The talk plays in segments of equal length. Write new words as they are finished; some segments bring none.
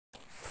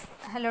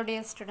Hello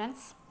dear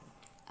students.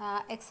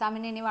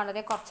 എക്സാമിന് ഇനി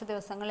വളരെ കുറച്ച്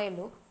ദിവസങ്ങളേ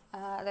ഉള്ളൂ.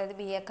 അതായത്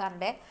ബി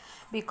എക്കാരുടെ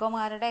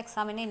ബികോമാരുടെ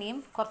എക്സാമിന് ഇനിയും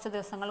കുറച്ച്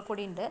ദിവസങ്ങൾ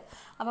കൂടി ഉണ്ട്.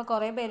 അപ്പോൾ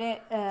കുറേ പേര്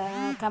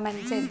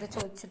കമൻറ്റ് ചെയ്ത്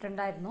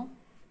ചോദിച്ചിട്ടുണ്ടായിരുന്നു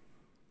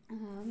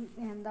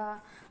എന്താ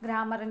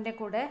ഗ്രാമറിൻ്റെ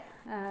കൂടെ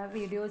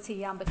വീഡിയോ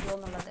ചെയ്യാൻ പറ്റുമോ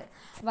എന്നുള്ളത്.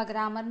 അപ്പോൾ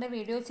ഗ്രാമറിൻ്റെ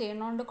വീഡിയോ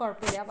ചെയ്യുന്നതുകൊണ്ട്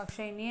കുഴപ്പമില്ല.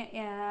 പക്ഷേ ഇനി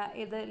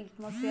ഇത്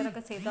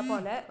അറ്റ്മോസ്ഫിയറൊക്കെ ചെയ്ത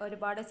പോലെ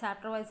ഒരുപാട്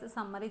ചാപ്റ്റർ വൈസ്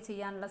സമ്മറി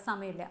ചെയ്യാനുള്ള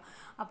സമയമില്ല.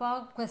 അപ്പോൾ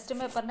ക്വസ്റ്റ്യൻ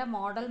പേപ്പറിൻ്റെ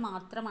മോഡൽ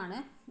മാത്രമാണ്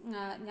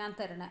ഞാൻ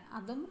തരുന്നത്.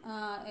 അതും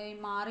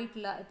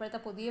മാറിയിട്ടില്ല.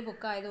 ഇപ്പോഴത്തെ പുതിയ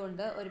ബുക്ക്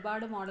ആയതുകൊണ്ട്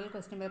ഒരുപാട് മോഡൽ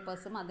ക്വസ്റ്റ്യൻ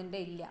പേപ്പേഴ്സും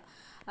അതിൻ്റെ ഇല്ല.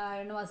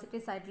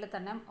 യൂണിവേഴ്സിറ്റി സൈറ്റിൽ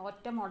തന്നെ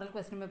ഒറ്റ മോഡൽ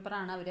ക്വസ്റ്റ്യൻ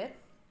പേപ്പറാണ് അവർ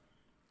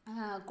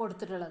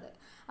കൊടുത്തിട്ടുള്ളത്.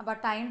 അപ്പോൾ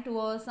ടൈം 2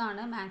 hours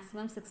ആണ്,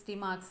 മാക്സിമം 60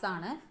 marks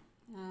ആണ്.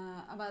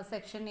 അപ്പോൾ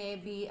സെക്ഷൻ എ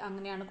ബി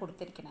അങ്ങനെയാണ്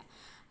കൊടുത്തിരിക്കുന്നത്.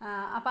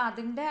 അപ്പോൾ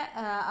അതിൻ്റെ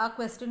ആ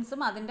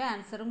ക്വസ്റ്റ്യൻസും അതിൻ്റെ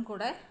ആൻസറും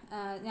കൂടെ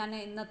ഞാൻ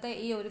ഇന്നത്തെ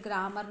ഈ ഒരു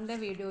ഗ്രാമറിൻ്റെ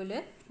വീഡിയോയിൽ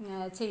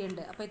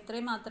ചെയ്യുന്നുണ്ട്. അപ്പോൾ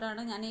ഇത്രയും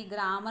മാത്രമാണ് ഞാൻ ഈ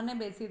ഗ്രാമറിനെ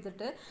ബേസ്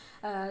ചെയ്തിട്ട്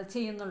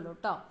ചെയ്യുന്നുള്ളൂ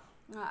കേട്ടോ.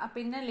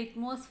 പിന്നെ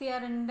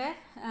ലിറ്റ്മോസ്ഫിയറിൻ്റെ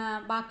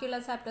ബാക്കിയുള്ള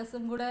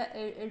ചാപ്റ്റേഴ്സും കൂടെ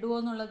ഇടുമോ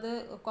എന്നുള്ളത്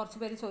കുറച്ച്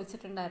പേര്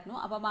ചോദിച്ചിട്ടുണ്ടായിരുന്നു.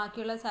 അപ്പോൾ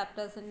ബാക്കിയുള്ള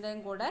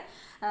ചാപ്റ്റേഴ്സിൻ്റെയും കൂടെ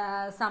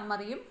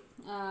സമ്മറിയും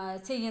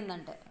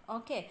ചെയ്യുന്നുണ്ട്.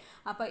 ഓക്കെ,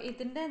 അപ്പോൾ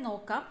ഇതിൻ്റെ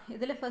നോക്കാം.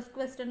 ഇതിൽ ഫസ്റ്റ്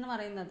ക്വസ്റ്റ്യൻ എന്ന്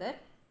പറയുന്നത്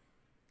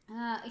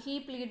he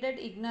pleaded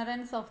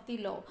ignorance of the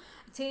law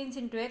change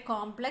into a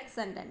complex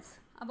sentence.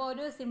 അപ്പോൾ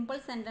ഒരു സിമ്പിൾ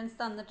സെൻറ്റൻസ്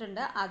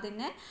തന്നിട്ടുണ്ട്,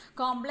 അതിനെ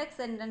കോംപ്ലെക്സ്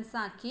സെൻറ്റൻസ്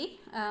ആക്കി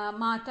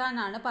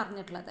മാറ്റാനാണ്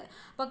പറഞ്ഞിട്ടുള്ളത്.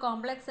 അപ്പോൾ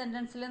കോംപ്ലെക്സ്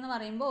സെൻറ്റൻസിൽ എന്ന്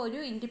പറയുമ്പോൾ ഒരു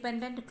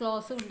ഇൻഡിപെൻഡൻറ്റ്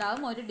ക്ലോസും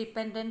ഉണ്ടാവും, ഒരു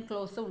ഡിപ്പെൻഡൻറ്റ്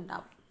ക്ലോസും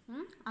ഉണ്ടാവും.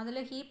 അതിൽ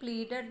ഹീ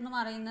പ്ലീഡഡ് എന്ന്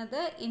പറയുന്നത്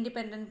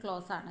ഇൻഡിപെൻഡൻറ്റ്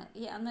ക്ലോസ് ആണ്.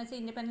 എന്ന് വെച്ചാൽ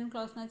ഇൻഡിപെൻഡൻറ്റ്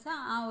ക്ലോസ് എന്ന് വെച്ചാൽ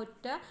ആ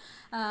ഒറ്റ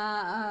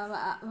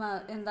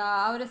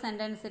ആ ഒരു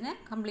സെൻറ്റൻസിന്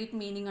കംപ്ലീറ്റ്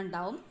മീനിങ്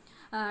ഉണ്ടാവും.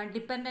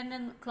 ഡിപ്പെൻഡൻറ്റ്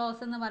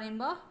ക്ലോസ് എന്ന്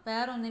പറയുമ്പോൾ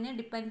വേറൊന്നിനെ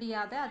ഡിപ്പെൻഡ്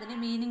ചെയ്യാതെ അതിന്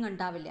മീനിങ്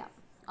ഉണ്ടാവില്ല.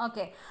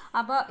 ഓക്കെ,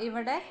 അപ്പോൾ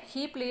ഇവിടെ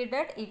he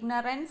pleaded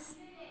ignorance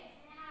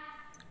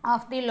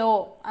of the law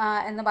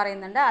എന്ന്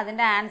പറയുന്നുണ്ട്.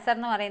 അതിൻ്റെ ആൻസർ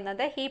എന്ന്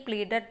പറയുന്നത് he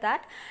pleaded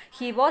that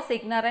he was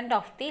ignorant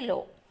of the law.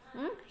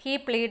 He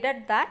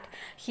pleaded that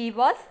he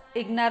was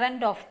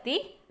ignorant of the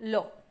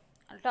law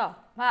കേട്ടോ.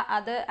 അപ്പോൾ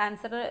അത്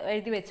ആൻസർ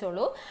എഴുതി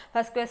വെച്ചോളൂ.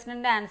 ഫസ്റ്റ്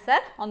ക്വസ്റ്റ്യൻ്റെ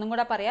ആൻസർ ഒന്നും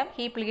കൂടെ പറയാം.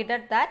 He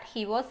pleaded that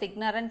he was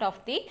ignorant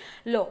of the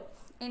law.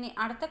 ഇനി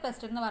അടുത്ത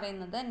ക്വസ്റ്റ്യൻ എന്ന്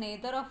പറയുന്നത്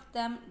neither of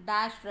them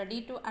dash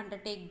ready to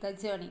undertake the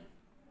journey.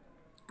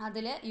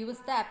 അതിൽ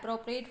use the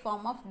appropriate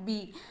form of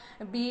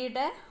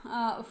ബിയുടെ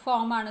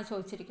ഫോമാണ്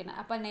ചോദിച്ചിരിക്കുന്നത്.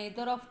 അപ്പോൾ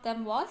neither of them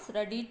was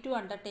ready to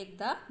undertake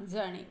the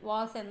journey.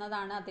 Was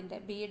എന്നതാണ് അതിൻ്റെ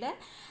ബിയുടെ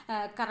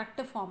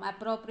കറക്റ്റ് ഫോം.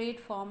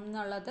 അപ്രോപ്രിയേറ്റ് ഫോം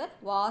എന്നുള്ളത്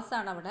വാസ്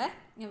ആണ് അവിടെ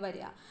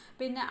വരിക.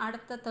 പിന്നെ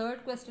അടുത്ത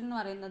തേർഡ് ക്വസ്റ്റ്യൻ എന്ന്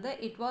പറയുന്നത്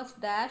it was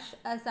dash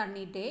A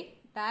Sunny day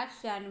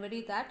dash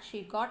January that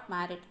she got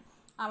married.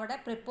 അവിടെ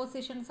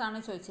പ്രിപ്പോസിഷൻസ് ആണ്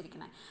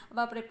ചോദിച്ചിരിക്കുന്നത്.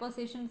 അപ്പോൾ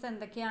പ്രിപ്പോസിഷൻസ്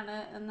എന്തൊക്കെയാണ്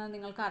എന്ന്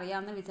നിങ്ങൾക്ക്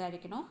അറിയാമെന്ന്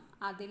വിചാരിക്കുന്നു.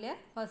 അതിൽ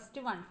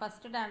ഫസ്റ്റ്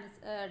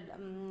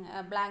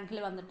ബ്ലാങ്കിൽ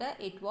വന്നിട്ട്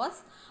it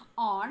was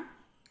on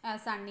A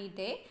Sunny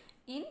day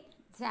in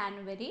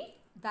January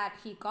that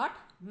he got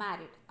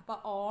married. അപ്പോൾ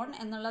ഓൺ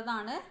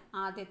എന്നുള്ളതാണ്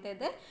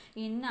ആദ്യത്തേത്,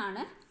 ഇൻ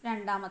ആണ്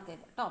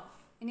രണ്ടാമത്തേത് കേട്ടോ.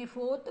 ഇനി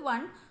fourth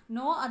one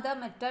no other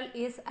metal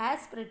is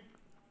as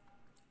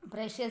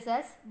precious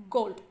as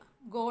gold.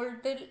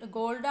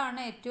 ഗോൾഡാണ്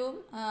ഏറ്റവും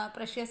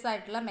പ്രഷ്യസ്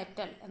ആയിട്ടുള്ള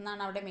മെറ്റൽ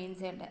എന്നാണ് അവിടെ മെയിൻ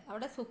ചെയ്യേണ്ടത്.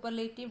 അവിടെ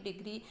സൂപ്പർലേറ്റീവ്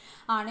ഡിഗ്രി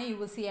ആണ്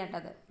യൂസ്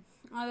ചെയ്യേണ്ടത്.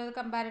 അതായത്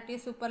കമ്പാരിറ്റീവ്,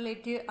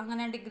 സൂപ്പർലേറ്റീവ്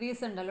അങ്ങനെ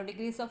ഡിഗ്രീസ് ഉണ്ടല്ലോ,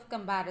 ഡിഗ്രീസ് ഓഫ്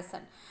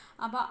കമ്പാരിസൺ.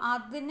 അപ്പോൾ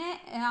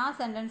ആ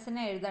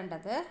സെൻറ്റൻസിനെ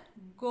എഴുതേണ്ടത്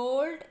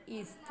gold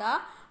is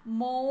the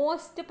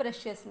most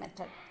precious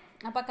metal.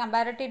 അപ്പോൾ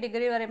കമ്പാരിറ്റീവ്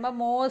ഡിഗ്രി പറയുമ്പോൾ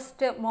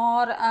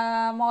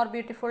മോർ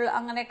ബ്യൂട്ടിഫുൾ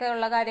അങ്ങനെയൊക്കെ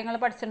ഉള്ള കാര്യങ്ങൾ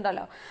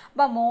പഠിച്ചിട്ടുണ്ടല്ലോ.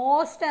 അപ്പോൾ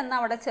മോസ്റ്റ് എന്ന്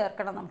അവിടെ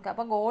ചേർക്കണം നമുക്ക്.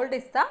 അപ്പോൾ gold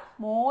is the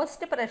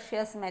most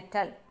precious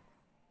metal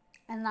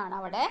എന്നാണ്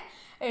അവിടെ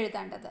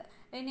എഴുതേണ്ടത്.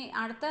 ഇനി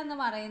അടുത്തെന്ന്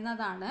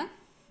പറയുന്നതാണ്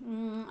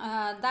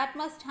that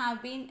must have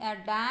been A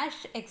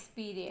dash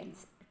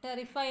experience.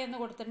 Terrify എന്ന്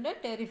കൊടുത്തിട്ടുണ്ട്.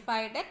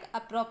 ടെറിഫൈഡ്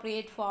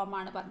അപ്രോപ്രിയേറ്റ്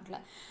ഫോമാണ്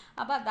പറഞ്ഞിട്ടുള്ളത്.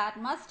 അപ്പോൾ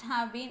that must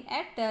have been A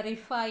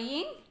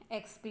terrifying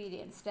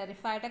experience.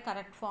 Terrified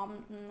correct form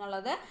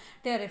എന്നുള്ളത്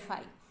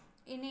ടെറിഫൈ.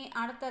 ഇനി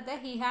അടുത്തത്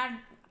he had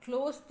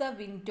close the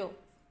window.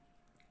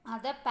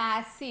 അത്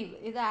പാസീവ്,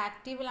 ഇത്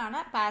ആക്റ്റീവിലാണ്,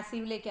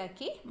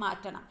 പാസീവിലേക്കാക്കി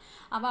മാറ്റണം.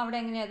 അപ്പോൾ അവിടെ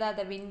എങ്ങനെയാണ്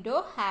the window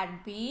had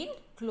been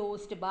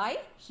closed by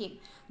him.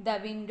 The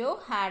window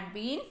had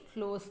been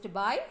closed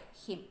by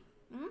him.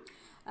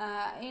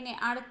 ഇനി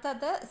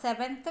അടുത്തത്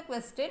seventh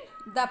question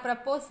the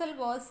proposal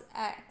was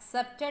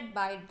accepted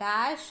by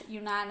dash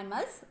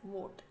unanimous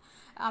vote.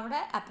 അവിടെ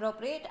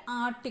appropriate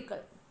article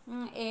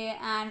A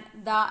and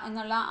the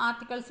എന്നുള്ള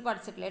articles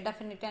പഠിച്ചിട്ടില്ലേ,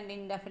 definite and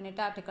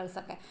indefinite articles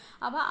ഒക്കെ.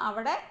 അപ്പോൾ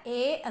അവിടെ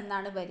A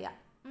എന്നാണ് വരിക.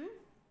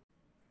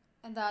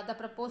 The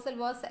proposal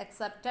was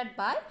accepted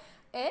by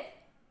A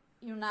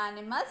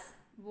unanimous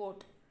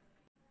vote.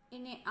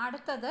 ഇനി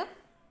അടുത്തത്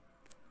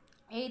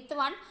eighth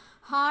one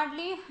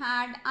hardly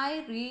had I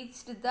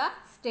reached the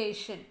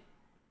station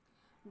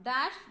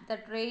dash the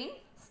train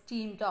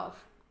steamed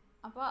of.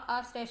 അപ്പോൾ ആ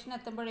സ്റ്റേഷൻ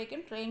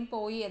എത്തുമ്പോഴേക്കും ട്രെയിൻ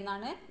പോയി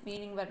എന്നാണ്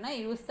മീനിങ് വരുന്നത്.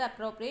 Use the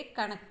appropriate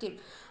connective.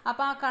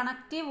 അപ്പോൾ ആ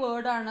കണക്റ്റീവ്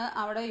വേർഡാണ്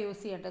അവിടെ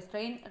യൂസ് ചെയ്യേണ്ടത്.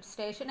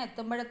 സ്റ്റേഷൻ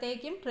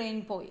എത്തുമ്പോഴത്തേക്കും ട്രെയിൻ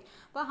പോയി.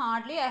 അപ്പോൾ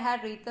hardly I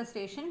had reach the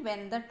station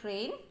when the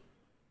train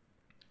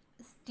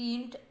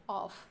steamed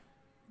of.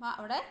 അപ്പോൾ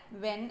അവിടെ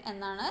വെൻ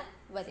എന്നാണ്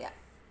വരിക.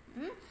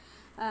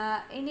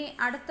 ഇനി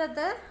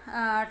അടുത്തത്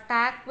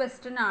ടാഗ്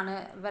ക്വസ്റ്റ്യൻ ആണ്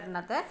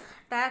വരുന്നത്.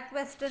 ടാഗ്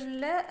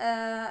ക്വസ്റ്റ്യനിൽ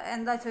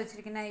എന്താ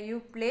ചോദിച്ചിരിക്കുന്നത്? You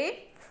play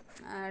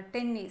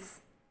tennis.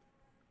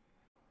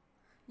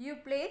 You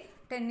play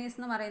tennis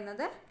എന്ന്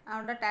പറയുന്നത്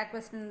അവിടെ ടാഗ്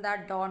ക്വസ്റ്റ്യൻ എന്താ?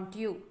 Don't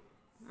you.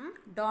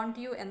 ഡോണ്ട്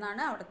യു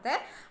എന്നാണ് അവിടുത്തെ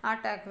ആ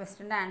ടാഗ്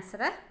ക്വസ്റ്റ്യൻ്റെ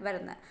ആൻസർ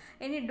വരുന്നത്.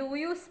 ഇനി do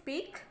you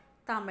speak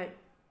Tamil.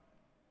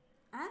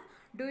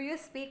 Do you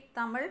speak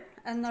Tamil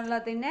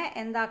എന്നുള്ളതിനെ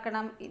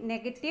എന്താക്കണം?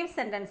 നെഗറ്റീവ്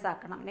സെൻറ്റൻസ്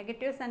ആക്കണം.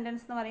 നെഗറ്റീവ്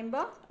സെൻറ്റൻസ് എന്ന്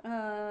പറയുമ്പോൾ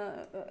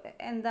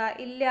എന്താ?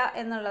 ഇല്ല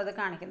എന്നുള്ളത്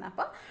കാണിക്കുന്നത്.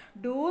 അപ്പോൾ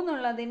ഡു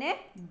എന്നുള്ളതിനെ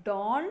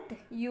ഡോണ്ട്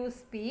യു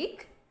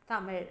സ്പീക്ക്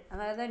തമിഴ്,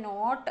 അതായത്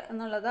നോട്ട്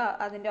എന്നുള്ളത്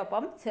അതിൻ്റെ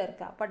ഒപ്പം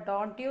ചേർക്കുക. അപ്പോൾ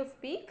ഡോണ്ട് യു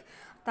സ്പീക്ക്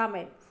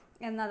തമിഴ്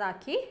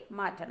എന്നതാക്കി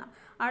മാറ്റണം.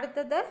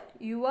 അടുത്തത്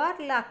you are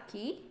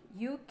lucky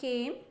you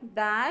came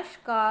dash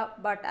car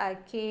but I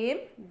came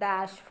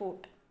dash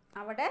food.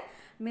 അവിടെ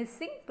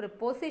മിസ്സിങ്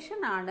പ്രിപ്പോസിഷൻ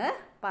ആണ്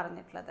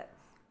പറഞ്ഞിട്ടുള്ളത്.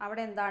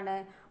 അവിടെ എന്താണ്?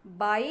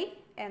 ബൈ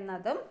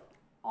എന്നതും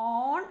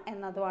ഓൺ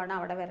എന്നതുമാണ്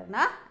അവിടെ വരുന്ന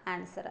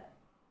ആൻസർ.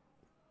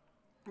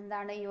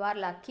 എന്താണ്? You are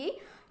lucky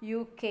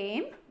you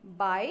came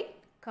by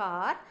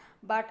car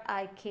but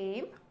I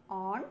came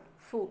on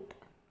food.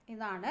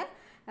 ഇതാണ്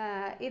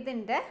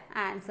ഇതിൻ്റെ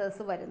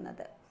ആൻസേഴ്സ്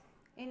വരുന്നത്.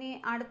 ഇനി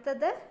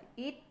അടുത്തത്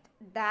it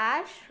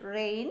dash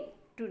rain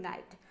to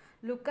night.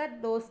 Look at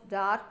those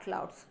dark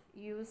clouds.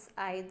 Use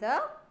either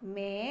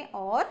may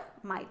or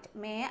might.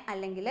 May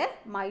അല്ലെങ്കിൽ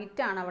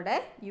മൈറ്റ് ആണ് അവിടെ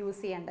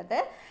use ചെയ്യേണ്ടത്.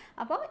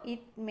 അപ്പോൾ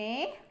it may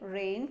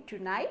rain to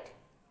night,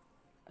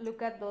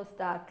 look at those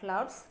dark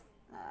clouds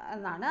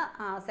എന്നാണ്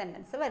ആ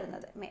സെൻറ്റൻസ്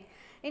വരുന്നത്. മേ.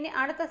 ഇനി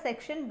അടുത്ത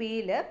സെക്ഷൻ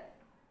ബിയിൽ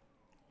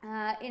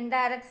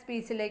ഇൻഡയറക്റ്റ്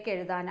സ്പീച്ചിലേക്ക്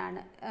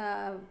എഴുതാനാണ്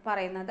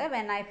പറയുന്നത്.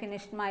 When I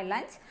finished my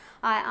lunch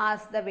I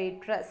asked the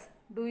waitress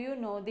do you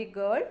know the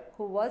girl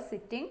who was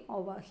sitting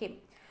over him.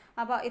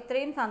 അപ്പോൾ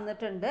ഇത്രയും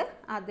തന്നിട്ടുണ്ട്.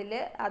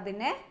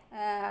 അതിനെ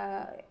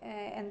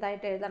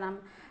എന്തായിട്ട് എഴുതണം?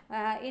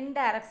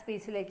 ഇൻഡയറക്റ്റ്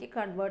സ്പീച്ചിലേക്ക്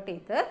കൺവേർട്ട്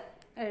ചെയ്ത്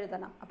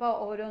എഴുതണം. അപ്പോൾ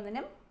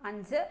ഓരോന്നിനും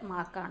 5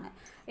 മാർക്കാണ്.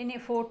 ഇനി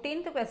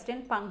 14th ക്വസ്റ്റ്യൻ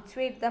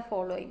പങ്ക്ച്വേറ്റ് ദ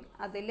ഫോളോയിങ്.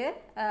 അതിൽ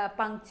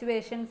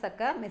പങ്ക്ച്വേഷൻസ്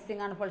ഒക്കെ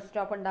മിസ്സിംഗ് ആണ്. ഫുൾ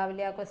സ്റ്റോപ്പ്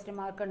ഉണ്ടാവില്ല, ക്വസ്റ്റ്യൻ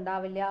മാർക്ക്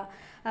ഉണ്ടാവില്ല,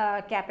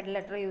 ക്യാപിറ്റൽ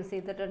ലെറ്റർ യൂസ്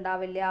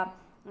ചെയ്തിട്ടുണ്ടാവില്ല,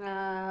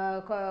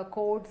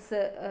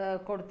 കോഡ്സ്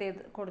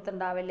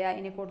കൊടുത്തിട്ടുണ്ടാവില്ല,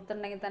 ഇനി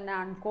കൊടുത്തിട്ടുണ്ടെങ്കിൽ തന്നെ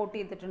അൺകോട്ട്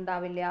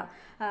ചെയ്തിട്ടുണ്ടാവില്ല,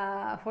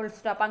 ഫുൾ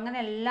സ്റ്റോപ്പ്, അങ്ങനെ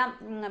എല്ലാം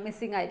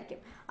മിസ്സിംഗ് ആയിരിക്കും.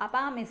 അപ്പോൾ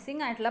ആ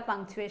മിസ്സിംഗ് ആയിട്ടുള്ള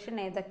പങ്ക്ച്വേഷൻ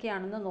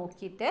ഏതൊക്കെയാണെന്ന്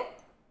നോക്കിയിട്ട്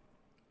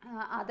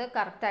അത്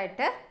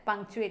കറക്റ്റായിട്ട്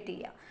പങ്ക്ച്വേറ്റ്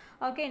ചെയ്യുക.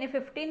 ഓക്കെ. ഇനി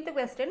 15th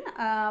question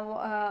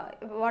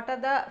what are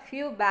the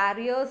few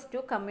barriers to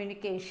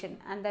communication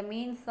and the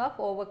means of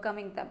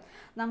overcoming dum.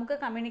 നമുക്ക്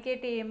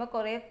കമ്മ്യൂണിക്കേറ്റ് ചെയ്യുമ്പോൾ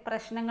കുറേ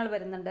പ്രശ്നങ്ങൾ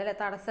വരുന്നുണ്ട് അല്ലെ,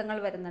 തടസ്സങ്ങൾ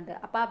വരുന്നുണ്ട്.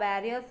 അപ്പോൾ ആ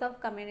ബാരിയേഴ്സ് ഓഫ്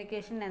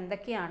കമ്മ്യൂണിക്കേഷൻ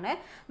എന്തൊക്കെയാണ്,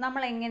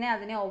 നമ്മൾ എങ്ങനെ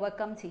അതിനെ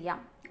ഓവർകം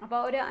ചെയ്യാം. അപ്പോൾ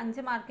ഒരു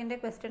 5 മാർക്കിൻ്റെ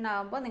ക്വസ്റ്റ്യൻ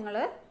ആകുമ്പോൾ നിങ്ങൾ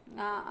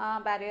ആ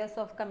ബാരിയേഴ്സ്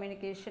ഓഫ്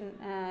കമ്മ്യൂണിക്കേഷൻ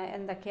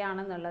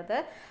എന്തൊക്കെയാണെന്നുള്ളത്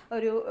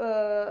ഒരു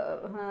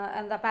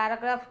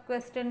പാരഗ്രാഫ്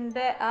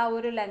ക്വസ്റ്റ്യൻ്റെ ആ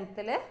ഒരു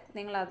ലെങ്ത്തിൽ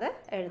നിങ്ങളത്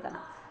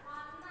എഴുതണം.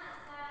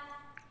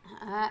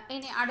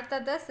 ഇനി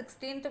അടുത്തത്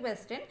 16th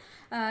question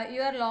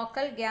your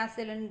local gas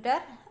cylinder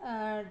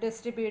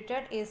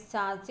distributed is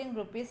charging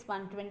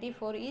 ₹120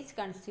 for each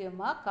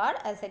consumer card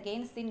as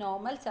against the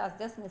normal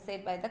charges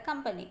decided by the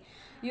company.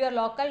 Your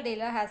local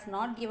dealer has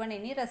not given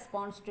any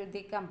response to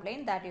the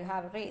complaint that you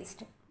have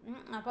raised.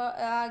 അപ്പോൾ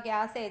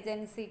gas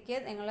ഏജൻസിക്ക്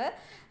നിങ്ങൾ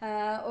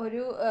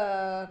ഒരു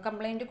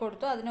complaint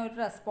കൊടുത്തു, അതിനൊരു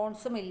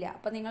റെസ്പോൺസും ഇല്ല.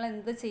 അപ്പോൾ നിങ്ങൾ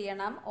എന്ത്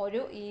ചെയ്യണം?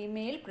 ഒരു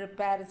ഇമെയിൽ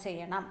പ്രിപ്പയർ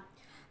ചെയ്യണം.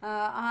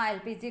 ആ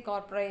LPG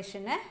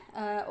കോർപ്പറേഷന്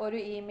ഒരു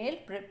ഇമെയിൽ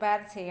പ്രിപ്പയർ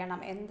ചെയ്യണം.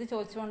 എന്ത്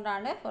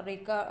ചോദിച്ചുകൊണ്ടാണ്?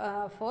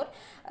 Four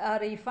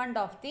refund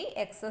of the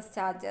excess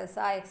charges.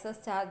 ആ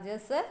എക്സസ്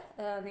ചാർജസ്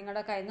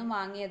നിങ്ങളുടെ കയ്യിൽ നിന്ന്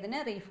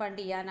വാങ്ങിയതിന്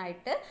റീഫണ്ട്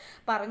ചെയ്യാനായിട്ട്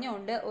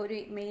പറഞ്ഞുകൊണ്ട് ഒരു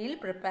മെയിൽ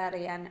പ്രിപ്പയർ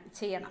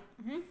ചെയ്യണം.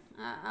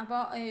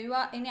 അപ്പോൾ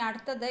ഇനി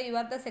അടുത്തത് you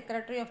are the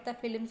secretary of the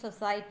film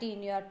society in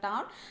your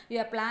town.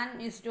 Your plan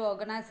is to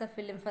organise A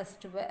film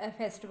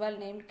festival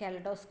named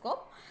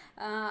kaleidoscope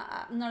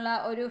എന്നുള്ള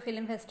ഒരു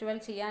ഫിലിം ഫെസ്റ്റിവൽ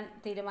ചെയ്യാൻ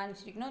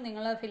തീരുമാനിച്ചിരിക്കുന്നു.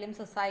 നിങ്ങൾ ഫിലിം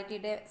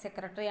സൊസൈറ്റിയുടെ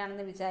സെക്രട്ടറി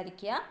ആണെന്ന്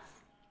വിചാരിക്കുക.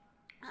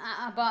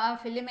 അപ്പോൾ ആ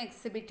ഫിലിം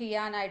എക്സിബിറ്റ്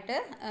ചെയ്യാനായിട്ട്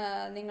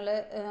നിങ്ങൾ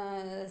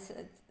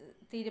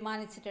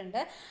തീരുമാനിച്ചിട്ടുണ്ട്.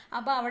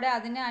 അപ്പോൾ അവിടെ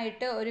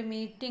അതിനായിട്ട് ഒരു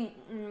മീറ്റിംഗ്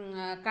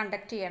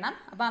കണ്ടക്ട് ചെയ്യണം.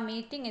 അപ്പോൾ ആ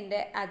മീറ്റിങ്ങിൻ്റെ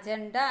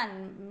അജണ്ട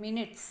ആൻഡ്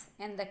മിനിറ്റ്സ്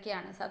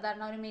എന്തൊക്കെയാണ്?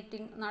 സാധാരണ ഒരു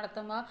മീറ്റിംഗ്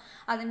നടത്തുമ്പോൾ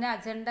അതിൻ്റെ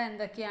അജണ്ട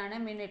എന്തൊക്കെയാണ്,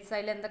 മിനിറ്റ്സ്,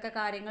 അതിൽ എന്തൊക്കെ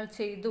കാര്യങ്ങൾ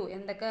ചെയ്തു,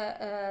 എന്തൊക്കെ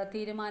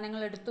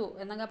തീരുമാനങ്ങൾ എടുത്തു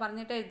എന്നൊക്കെ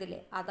പറഞ്ഞിട്ട്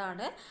എഴുതില്ലേ,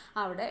 അതാണ്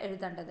അവിടെ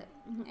എഴുതേണ്ടത്.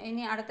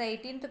 ഇനി അടുത്ത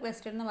 18th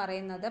ക്വസ്റ്റ്യൻ എന്ന്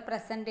പറയുന്നത്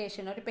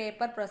പ്രസൻറ്റേഷൻ, ഒരു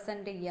പേപ്പർ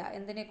പ്രസൻറ്റ് ചെയ്യുക.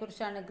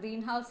 എന്തിനെക്കുറിച്ചാണ്?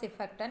 Green house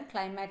effect and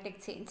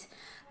climatic change.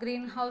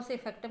 Green house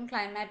ഇഫക്റ്റും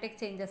climatic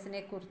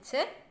ചേഞ്ചസിനെ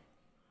കുറിച്ച്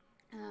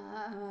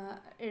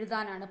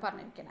എഴുതാനാണ്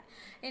പറഞ്ഞിരിക്കുന്നത്.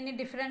 ഇനി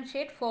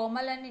differentiate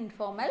formal and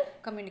informal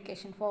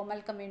communication, formal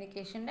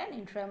communication and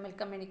informal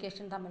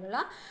communication തമ്മിലുള്ള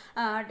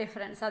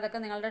ഡിഫറൻസ് അതൊക്കെ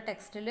നിങ്ങളുടെ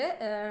ടെക്സ്റ്റിൽ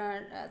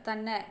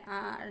തന്നെ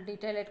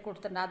ഡീറ്റെയിൽ ആയിട്ട്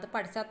കൊടുത്തിട്ടുണ്ട്. അത്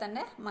പഠിച്ചാൽ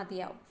തന്നെ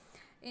മതിയാവും.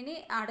 ഇനി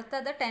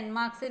അടുത്തത് 10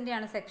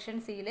 മാർക്സിൻ്റെയാണ് സെക്ഷൻ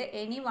സിയിൽ.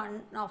 Any one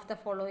of the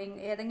following,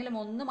 ഏതെങ്കിലും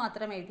ഒന്ന്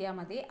മാത്രം എഴുതിയാൽ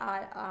മതി.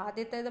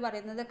 ആദ്യത്തേത്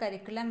പറയുന്നത്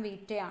കരിക്കുലം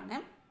വീറ്റയാണ്.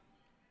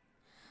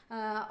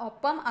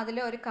 ഒപ്പം അതിൽ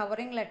ഒരു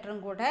കവറിങ് ലെറ്ററും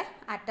കൂടെ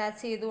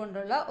അറ്റാച്ച്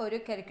ചെയ്തുകൊണ്ടുള്ള ഒരു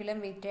കരിക്കുലം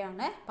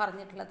വീറ്റയാണ്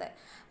പറഞ്ഞിട്ടുള്ളത്.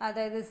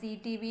 അതായത്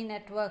CTV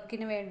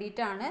നെറ്റ്വർക്കിന്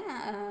വേണ്ടിയിട്ടാണ്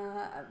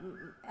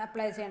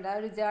അപ്ലൈ ചെയ്യേണ്ടത്.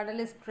 ഒരു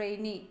ജേർണലിസ്റ്റ്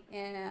ട്രെയിനി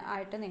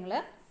ആയിട്ട് നിങ്ങൾ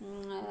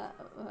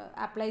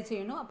അപ്ലൈ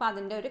ചെയ്യണു. അപ്പോൾ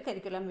അതിൻ്റെ ഒരു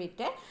കരിക്കുലം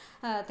വീറ്റ്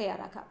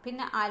തയ്യാറാക്കുക.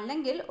 പിന്നെ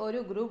അല്ലെങ്കിൽ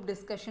ഒരു ഗ്രൂപ്പ്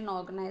ഡിസ്കഷൻ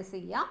ഓർഗനൈസ്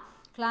ചെയ്യുക.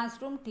 ക്ലാസ്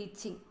റൂം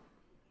ടീച്ചിങ്,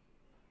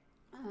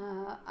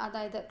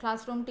 അതായത്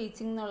ക്ലാസ് റൂം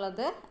ടീച്ചിങ്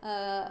എന്നുള്ളത്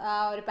ആ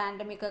ഒരു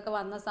പാൻഡമിക്കൊക്കെ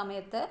വന്ന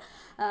സമയത്ത്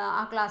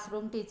ആ ക്ലാസ്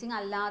റൂം ടീച്ചിങ്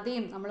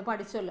അല്ലാതെയും നമ്മൾ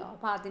പഠിച്ചല്ലോ.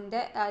 അപ്പോൾ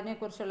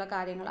അതിനെക്കുറിച്ചുള്ള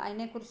കാര്യങ്ങൾ,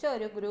 അതിനെക്കുറിച്ച്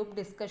ഒരു ഗ്രൂപ്പ്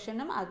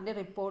ഡിസ്കഷനും അതിൻ്റെ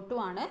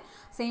റിപ്പോർട്ടുമാണ്,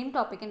 സെയിം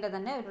ടോപ്പിക്കിൻ്റെ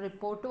തന്നെ ഒരു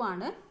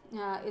റിപ്പോർട്ടുമാണ്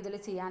ഇതിൽ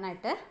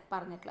ചെയ്യാനായിട്ട്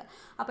പറഞ്ഞിട്ടുള്ളത്.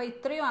 അപ്പോൾ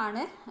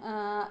ഇത്രയുമാണ്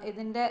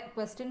ഇതിൻ്റെ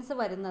ക്വസ്റ്റ്യൻസ്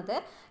വരുന്നത്.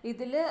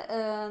 ഇതിൽ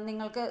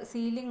നിങ്ങൾക്ക്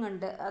സീലിംഗ്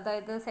ഉണ്ട്,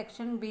 അതായത്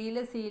സെക്ഷൻ ബിയിൽ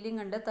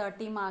സീലിംഗ് ഉണ്ട്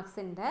 30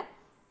 മാർക്സിൻ്റെ.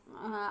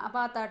 അപ്പോൾ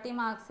ആ 30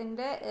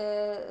 മാർക്സിൻ്റെ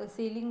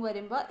സീലിംഗ്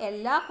വരുമ്പോൾ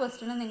എല്ലാ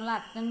ക്വസ്റ്റ്യനും നിങ്ങൾ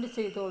അറ്റൻഡ്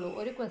ചെയ്തോളൂ.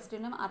 ഒരു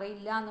ക്വസ്റ്റ്യനും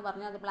അറിയില്ല എന്ന്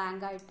പറഞ്ഞാൽ അത്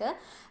ബ്ലാങ്കായിട്ട്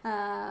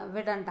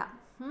വിടണ്ട.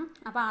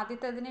 അപ്പോൾ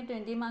ആദ്യത്തേതിന്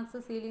 20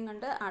 മാർക്സ് സീലിംഗ്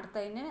ഉണ്ട്,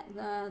 അടുത്തതിന്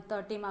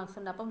 30 മാർക്സ്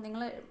ഉണ്ട്. അപ്പം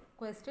നിങ്ങൾ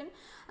ക്വസ്റ്റ്യൻ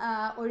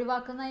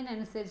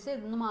ഒഴിവാക്കുന്നതിനനുസരിച്ച്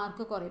ഇതിന്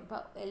മാർക്ക് കുറയും.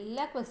 അപ്പോൾ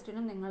എല്ലാ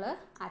ക്വസ്റ്റ്യനും നിങ്ങൾ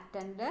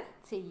അറ്റൻഡ്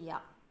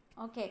ചെയ്യുക.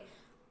 ഓക്കെ.